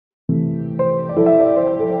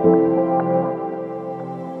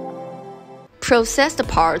Processed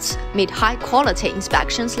parts meet high-quality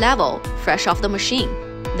inspections level fresh off the machine.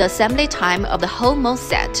 The assembly time of the whole mold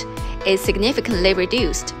set is significantly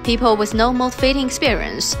reduced. People with no mold fitting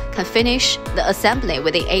experience can finish the assembly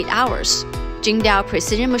within 8 hours. Jingdiao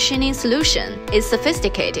precision machining solution is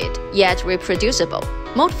sophisticated yet reproducible.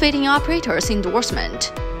 Mold fitting operators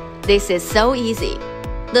endorsement. This is so easy.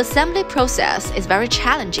 The assembly process is very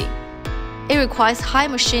challenging. It requires high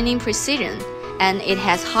machining precision and it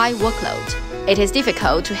has high workload. It is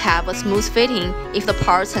difficult to have a smooth fitting if the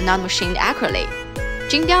parts are not machined accurately.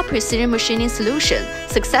 Jingdiao precision machining solution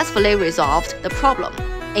successfully resolved the problem.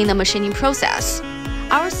 In the machining process,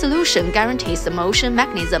 our solution guarantees the motion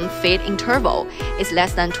mechanism fit interval is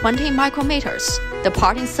less than 20 micrometers. The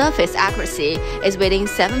parting surface accuracy is within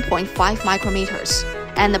 7.5 micrometers,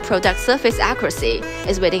 and the product surface accuracy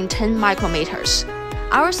is within 10 micrometers.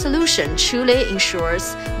 Our solution truly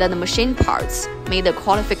ensures that the machine parts meet the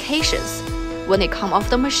qualifications when they come off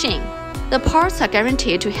the machine. The parts are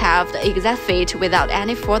guaranteed to have the exact fit without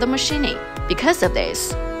any further machining. Because of this,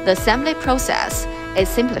 the assembly process is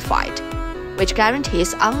simplified, which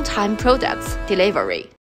guarantees on-time products delivery.